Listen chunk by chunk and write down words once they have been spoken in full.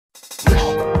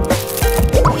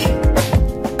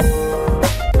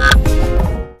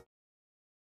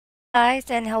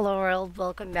Guys, and hello world,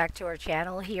 welcome back to our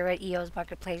channel here at EOS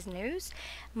Marketplace News.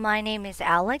 My name is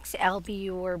Alex. I'll be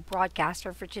your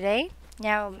broadcaster for today.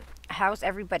 Now, how's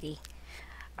everybody?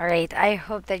 All right, I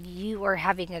hope that you are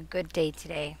having a good day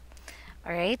today.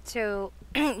 All right, so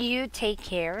you take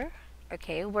care,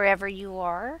 okay, wherever you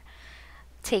are,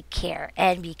 take care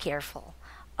and be careful.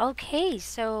 Okay,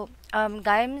 so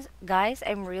guys,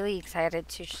 I'm really excited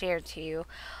to share to you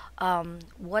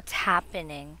what's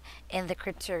happening in the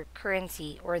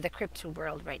cryptocurrency or the crypto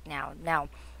world right now. Now,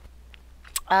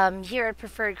 here at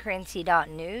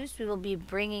preferredcurrency.news, we will be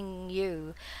bringing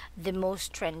you the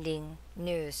most trending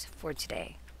news for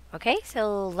today. Okay,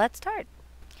 so let's start.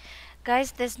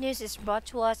 Guys, this news is brought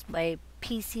to us by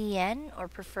PCN or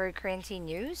Preferred Currency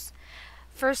News.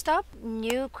 First up,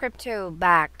 new crypto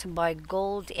backed by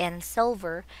gold and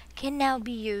silver can now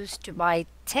be used to buy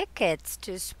tickets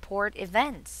to sport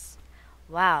events.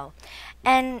 Wow.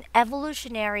 An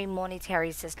evolutionary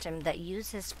monetary system that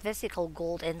uses physical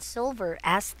gold and silver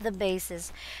as the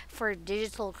basis for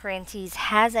digital currencies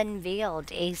has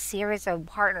unveiled a series of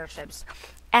partnerships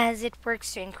as it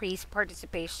works to increase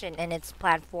participation in its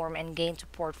platform and gain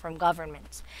support from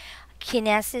governments.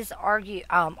 Kinesis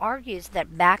argues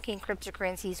that backing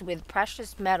cryptocurrencies with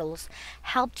precious metals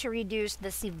help to reduce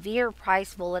the severe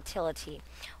price volatility,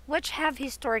 which have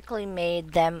historically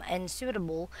made them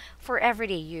unsuitable for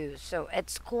everyday use. So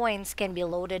its coins can be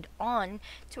loaded on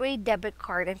to a debit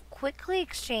card and quickly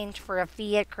exchanged for a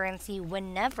fiat currency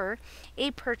whenever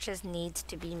a purchase needs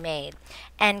to be made.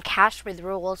 And cash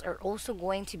withdrawals are also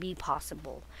going to be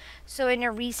possible. So in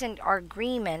a recent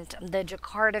agreement, the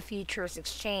Jakarta Futures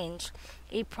Exchange,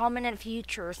 a prominent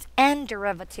futures and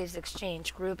derivatives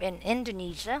exchange group in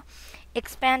Indonesia,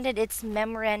 expanded its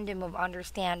memorandum of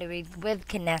understanding with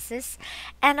Kinesis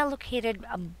and allocated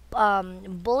a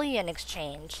bullion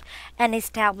exchange, an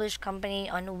established company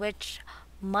on which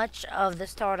much of the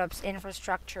startup's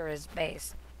infrastructure is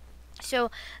based.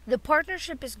 So the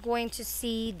partnership is going to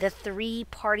see the three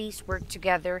parties work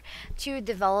together to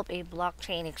develop a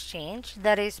blockchain exchange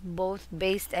that is both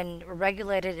based and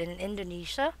regulated in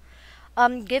Indonesia,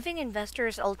 giving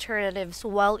investors alternatives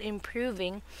while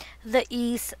improving the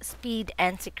ease, speed,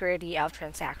 and security of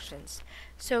transactions.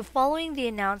 So, following the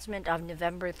announcement of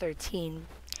November 13,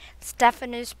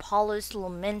 Stephanus Paulus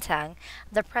Lumintang,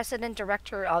 the president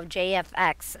director of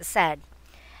JFX, said,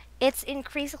 it's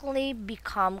increasingly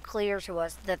become clear to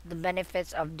us that the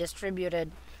benefits of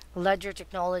distributed ledger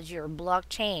technology or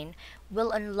blockchain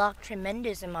will unlock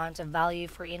tremendous amounts of value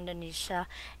for Indonesia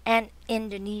and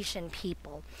Indonesian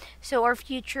people. So our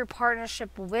future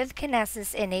partnership with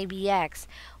Kinesis and ABX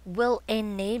will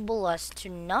enable us to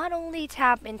not only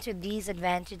tap into these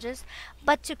advantages,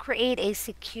 but to create a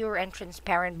secure and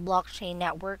transparent blockchain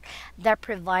network that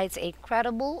provides a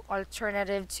credible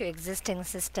alternative to existing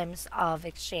systems of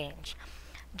exchange.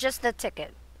 Just the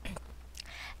ticket.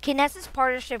 Kinesis'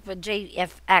 partnership with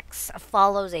JFX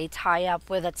follows a tie up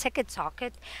with a Ticket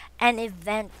Socket, an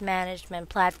event management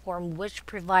platform which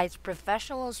provides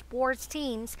professional sports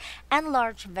teams and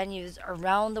large venues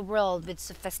around the world with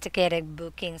sophisticated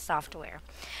booking software.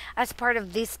 As part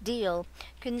of this deal,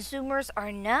 consumers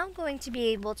are now going to be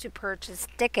able to purchase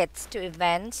tickets to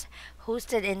events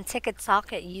hosted in Ticket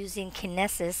Socket using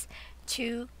Kinesis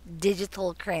to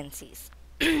digital currencies.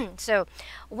 So,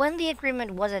 when the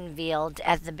agreement was unveiled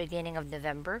at the beginning of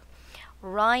November,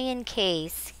 Ryan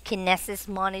Case, Kinesis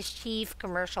Money's chief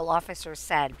commercial officer,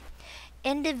 said,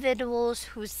 individuals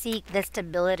who seek the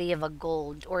stability of a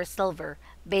gold or silver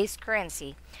based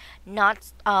currency, not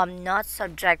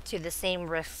subject to the same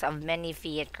risks of many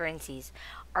fiat currencies,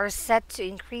 are set to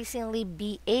increasingly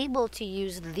be able to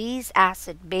use these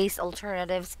asset based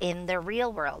alternatives in the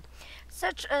real world,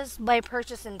 such as by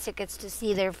purchasing tickets to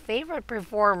see their favorite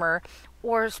performer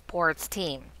or sports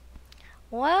team.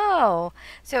 Wow!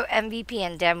 So MVP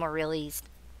and demo released.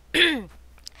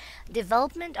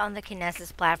 Development on the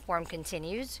Kinesis platform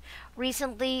continues.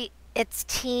 Recently, its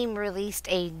team released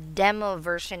a demo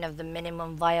version of the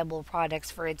minimum viable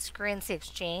products for its currency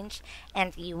exchange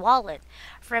and e wallet.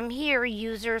 From here,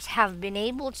 users have been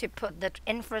able to put the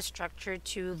infrastructure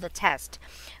to the test,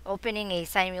 opening a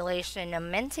simulation, a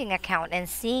minting account, and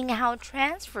seeing how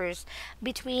transfers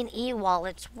between e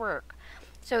wallets work.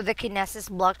 So the Kinesis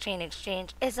blockchain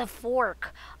exchange is a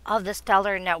fork of the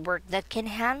Stellar network that can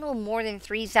handle more than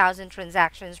 3,000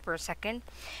 transactions per second,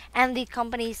 and the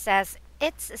company says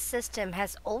its system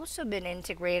has also been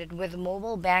integrated with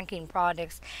mobile banking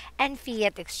products and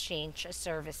fiat exchange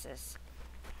services.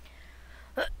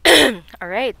 All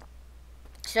right.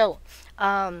 So,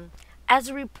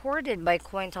 as reported by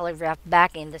Cointelegraph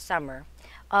back in the summer,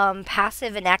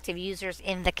 passive and active users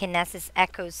in the Kinesis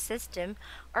ecosystem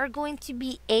are going to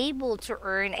be able to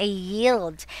earn a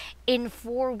yield in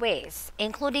four ways,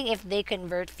 including if they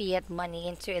convert fiat money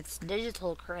into its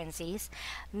digital currencies,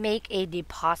 make a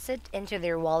deposit into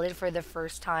their wallet for the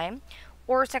first time,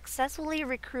 or successfully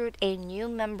recruit a new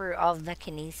member of the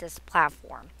Kinesis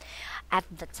platform. At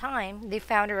the time, the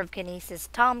founder of Kinesis,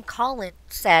 Tom Collins,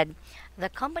 said the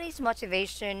company's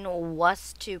motivation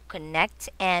was to connect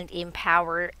and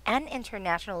empower an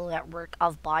international network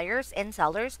of buyers and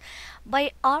sellers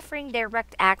by offering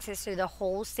direct access to the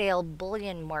wholesale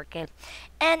bullion market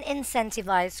and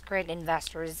incentivize current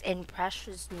investors in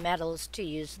precious metals to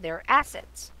use their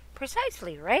assets.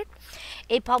 Precisely, right?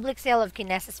 A public sale of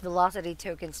Kinesis Velocity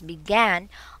tokens began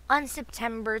on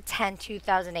September 10,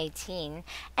 2018,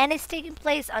 and is taking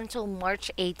place until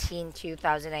March 18,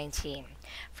 2019.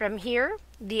 From here,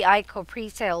 the ICO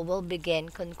pre-sale will begin,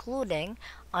 concluding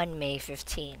on May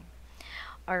 15.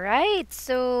 All right,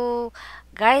 so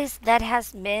guys, that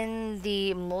has been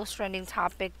the most trending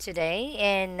topic today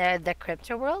in the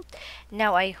crypto world.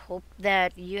 Now, I hope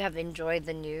that you have enjoyed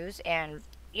the news, and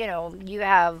you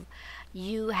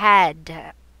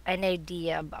had an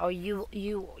idea or you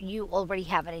already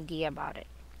have an idea about it.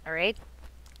 All right,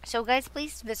 so guys,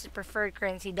 please visit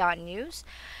preferredcurrency.news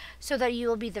so that you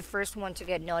will be the first one to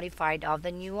get notified of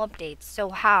the new updates. So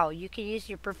how you can use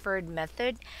your preferred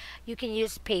method, you can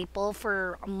use PayPal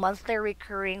for monthly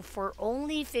recurring for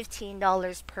only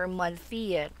 $15 per month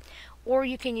fiat, or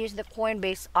you can use the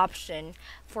Coinbase option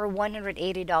for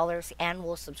 $180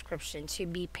 annual subscription to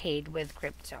be paid with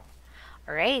crypto.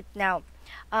 All right, now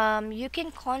you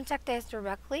can contact us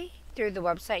directly through the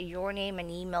website. Your name and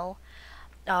email.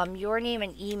 Your name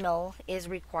and email is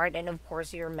required, and of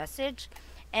course your message.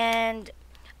 And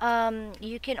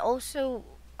you can also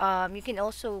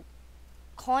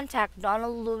contact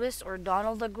Donald Lewis or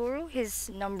Donald the Guru. His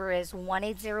number is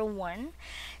 1801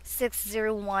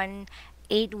 601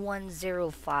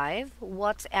 8105.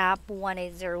 WhatsApp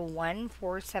 1801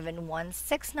 471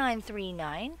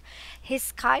 6939.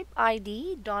 His Skype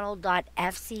ID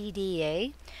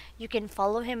Donald.fcda. You can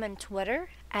follow him on Twitter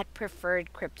at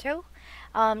Preferred Crypto.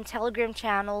 Telegram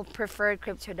channel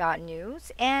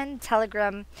preferredcrypto.news, and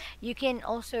Telegram. You can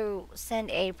also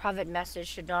send a private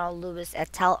message to Donald Lewis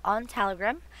on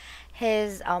Telegram.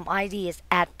 His ID is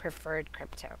at Preferred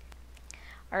Crypto.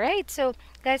 All right, so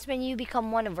guys, when you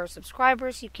become one of our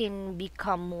subscribers, you can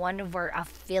become one of our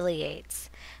affiliates.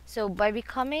 So by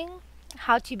becoming,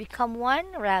 how to become one,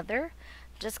 rather,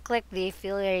 just click the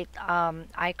affiliate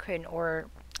icon or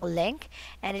link,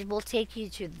 and it will take you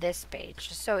to this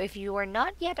page. So if you are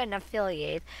not yet an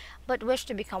affiliate but wish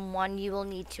to become one, you will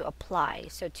need to apply.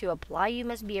 So to apply, you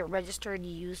must be a registered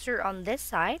user on this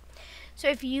site. So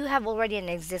if you have already an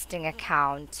existing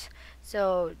account,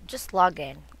 so just log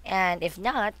in, and if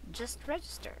not, just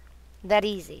register. That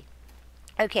easy.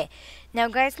 Okay, now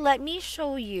guys, let me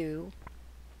show you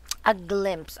a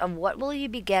glimpse of what will you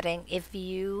be getting if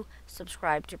you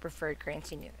subscribe to Preferred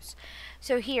Currency News.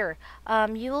 So here,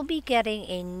 you will be getting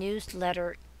a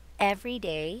newsletter every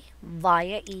day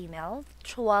via email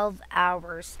 12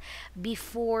 hours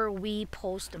before we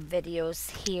post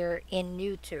videos here in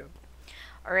YouTube.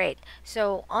 All right,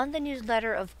 so on the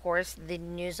newsletter, of course, the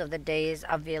news of the day is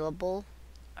available.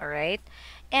 All right,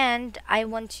 and I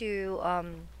want to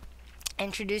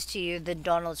introduce to you the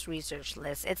Donald's research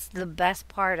list. It's the best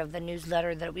part of the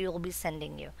newsletter that we will be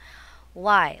sending you.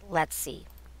 Why? Let's see.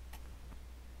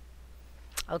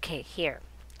 Okay, here.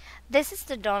 This is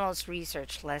the Donald's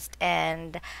research list,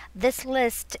 and this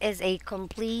list is a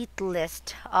complete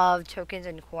list of tokens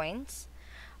and coins.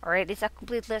 Alright, it's a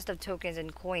complete list of tokens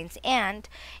and coins, and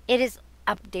it is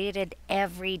updated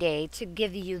every day to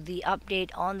give you the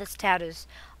update on the status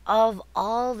of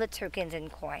all the tokens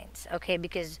and coins. Okay,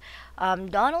 because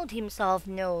Donald himself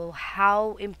know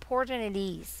how important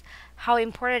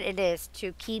it is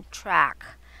to keep track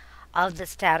of the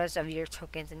status of your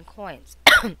tokens and coins.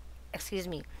 Excuse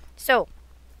me. So,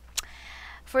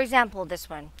 for example, this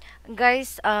one,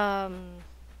 guys, on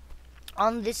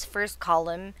this first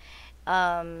column,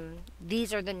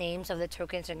 these are the names of the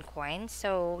tokens and coins.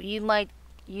 So you might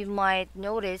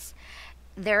notice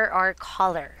there are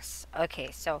colors.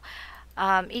 Okay, so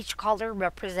each color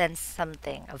represents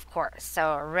something, of course.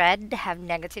 So red have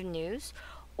negative news,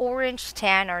 orange,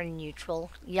 tan are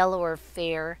neutral, yellow are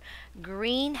fair,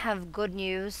 green have good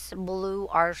news, blue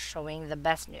are showing the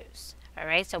best news.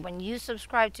 Alright, so when you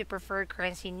subscribe to Preferred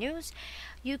Currency News,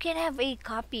 you can have a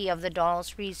copy of the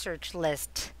Donald's research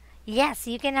list. Yes,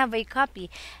 you can have a copy.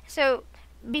 So,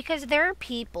 because there are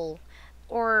people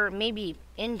or maybe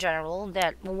in general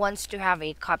that wants to have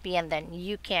a copy, and then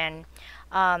you can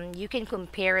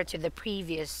compare it to the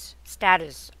previous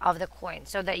status of the coin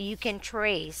so that you can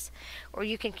trace or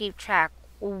you can keep track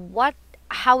what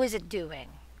how is it doing,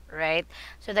 right?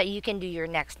 So that you can do your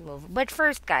next move. But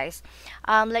first, guys,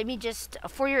 let me just,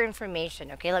 for your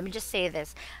information, okay, let me just say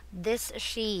this. This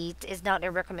sheet is not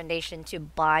a recommendation to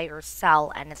buy or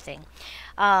sell anything.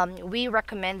 We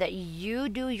recommend that you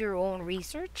do your own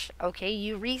research, okay?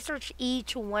 You research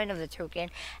each one of the token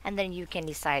and then you can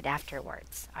decide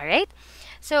afterwards, all right?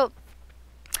 So,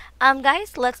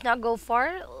 guys, let's not go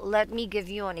far. Let me give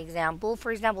you an example.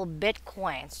 For example,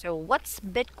 Bitcoin. So, what's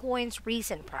Bitcoin's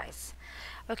recent price?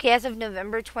 Okay, as of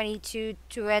November 22,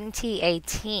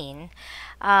 2018,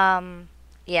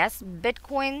 yes,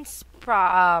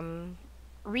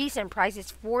 recent price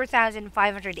is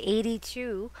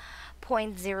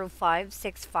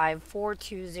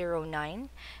 4,582.05654209.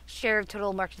 Share of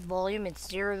total market volume is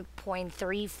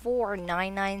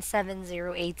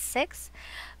 0.34997086.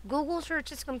 Google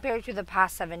searches compared to the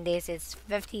past 7 days is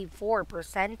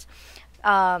 54%.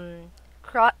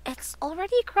 It's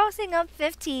already crossing up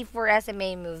 50 for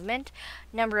SMA movement.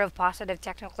 Number of positive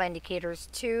technical indicators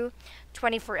 2.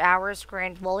 24 hours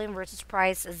current volume versus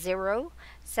price 0.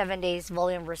 7 days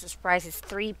volume versus price is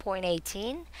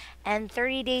 3.18. And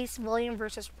 30 days volume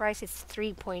versus price is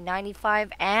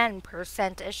 3.95. And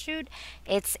percent issued,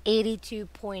 it's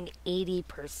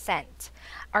 82.80%.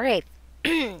 All right.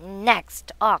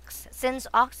 Next, Ox. Since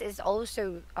Ox is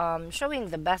also showing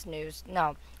the best news,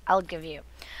 no, I'll give you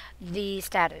the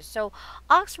status. So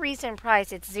Ox recent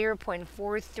price it's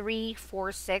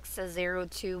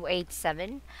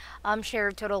 0.43460287. Share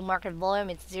of total market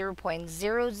volume it's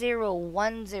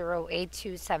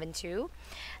 0.00108272.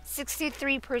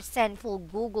 63% full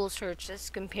Google searches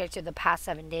compared to the past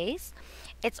 7 days.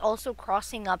 It's also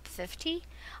crossing up 50.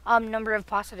 Number of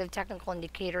positive technical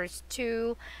indicators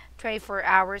 2. 24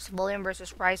 hours volume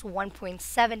versus price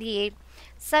 1.78.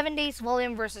 7 days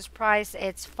volume versus price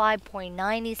it's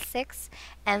 5.96.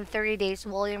 And 30 days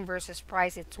volume versus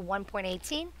price it's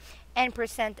 1.18. And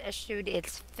percent issued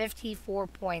it's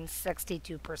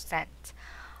 54.62%.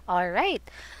 All right.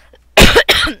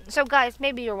 So guys,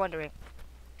 maybe you're wondering,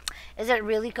 is it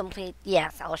really complete?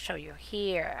 Yes, I'll show you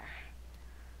here.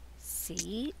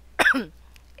 See?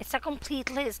 It's a complete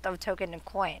list of token and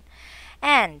coin.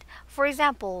 And for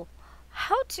example,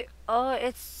 how to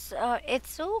it's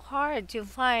so hard to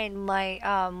find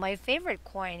my favorite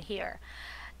coin here.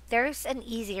 There's an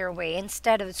easier way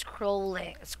instead of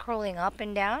scrolling up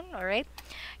and down, all right?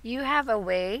 You have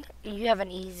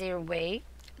an easier way.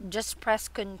 Just press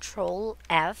Control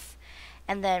F,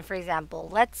 and then for example,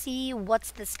 let's see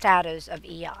what's the status of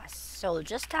EOS. So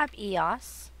just tap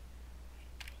EOS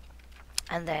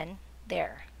and then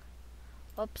there.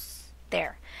 Oops,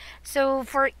 there. So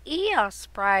for EOS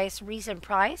price, recent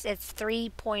price, it's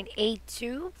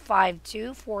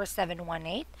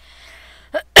 3.82524718.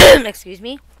 Excuse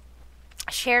me.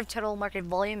 Share of total market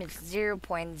volume is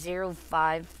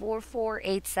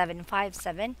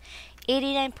 0.05448757.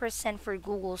 89% for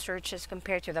Google searches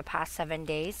compared to the past 7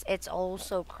 days. It's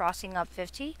also crossing up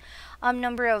 50.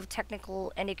 Number of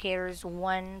technical indicators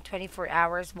 1. 24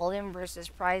 hours volume versus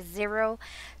price 0.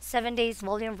 7 days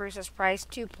volume versus price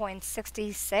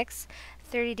 2.66.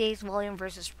 30 days volume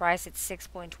versus price it's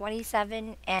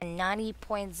 6.27, and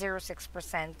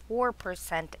 90.06%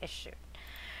 4% issued.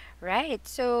 Right,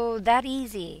 so that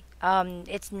easy.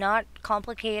 It's not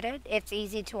complicated. It's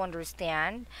easy to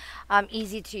understand,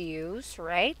 easy to use,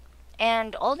 right?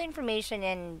 And all the information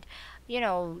and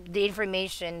the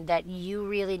information that you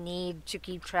really need to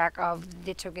keep track of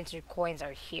the tokens or coins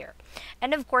are here.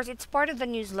 And of course, it's part of the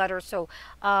newsletter, so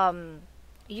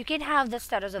you can have the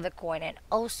status of the coin, and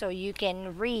also you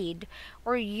can read,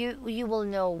 or you will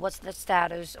know what's the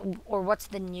status or what's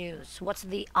the news, what's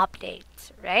the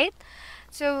update, right?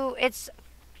 So it's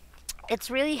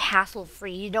really hassle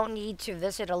free. You don't need to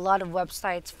visit a lot of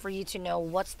websites for you to know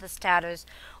what's the status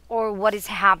or what is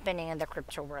happening in the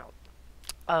crypto world.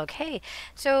 Okay,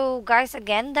 so guys,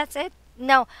 again, that's it.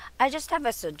 Now, I just have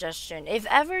a suggestion. If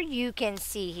ever you can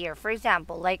see here, for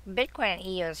example, like Bitcoin and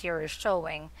EOS here is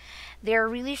showing, they're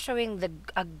really showing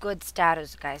a good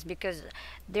status, guys, because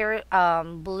they're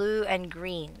blue and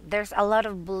green. There's a lot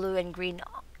of blue and green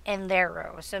in their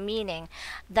row, so meaning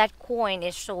that coin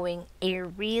is showing a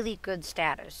really good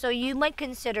status. So you might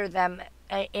consider them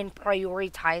in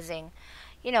prioritizing,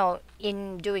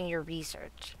 in doing your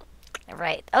research.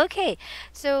 Right. Okay.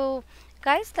 So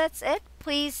guys, that's it.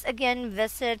 Please again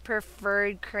visit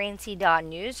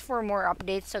preferredcurrency.news for more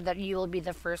updates so that you will be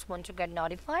the first one to get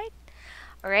notified.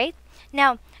 All right.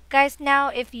 Now, guys, now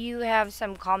if you have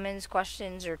some comments,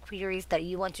 questions, or queries that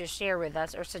you want to share with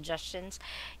us or suggestions,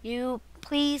 you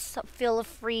please feel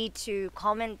free to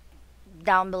comment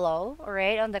down below, all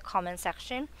right, on the comment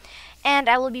section. And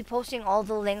I will be posting all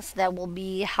the links that will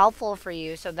be helpful for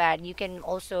you so that you can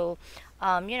also,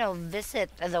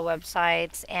 visit the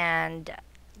websites and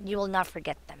you will not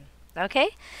forget them. Okay?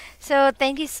 So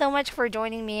thank you so much for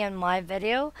joining me on my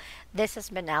video. This has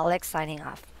been Alex signing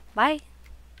off. Bye.